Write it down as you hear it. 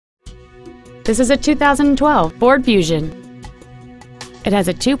This is a 2012 Ford Fusion. It has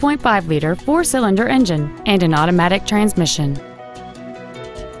a 2.5-liter four-cylinder engine and an automatic transmission.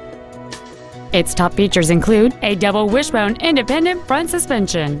 Its top features include a double wishbone independent front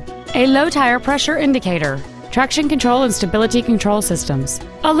suspension, a low tire pressure indicator, traction control and stability control systems,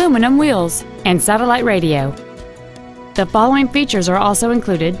 aluminum wheels, and satellite radio. The following features are also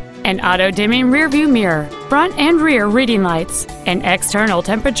included: an auto-dimming rearview mirror, front and rear reading lights, an external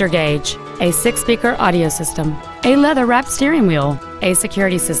temperature gauge, a 6-speaker audio system, a leather-wrapped steering wheel, a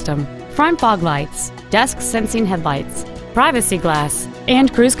security system, front fog lights, dusk sensing headlights, privacy glass,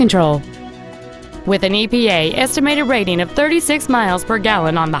 and cruise control. With an EPA estimated rating of 36 miles per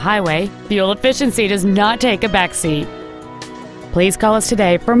gallon on the highway, fuel efficiency does not take a backseat. Please call us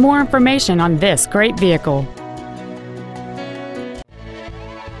today for more information on this great vehicle.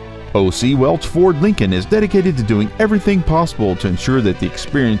 OC Welch Ford Lincoln is dedicated to doing everything possible to ensure that the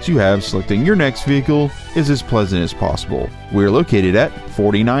experience you have selecting your next vehicle is as pleasant as possible. We're located at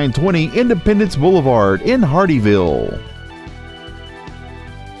 4920 Independence Boulevard in Hardeeville.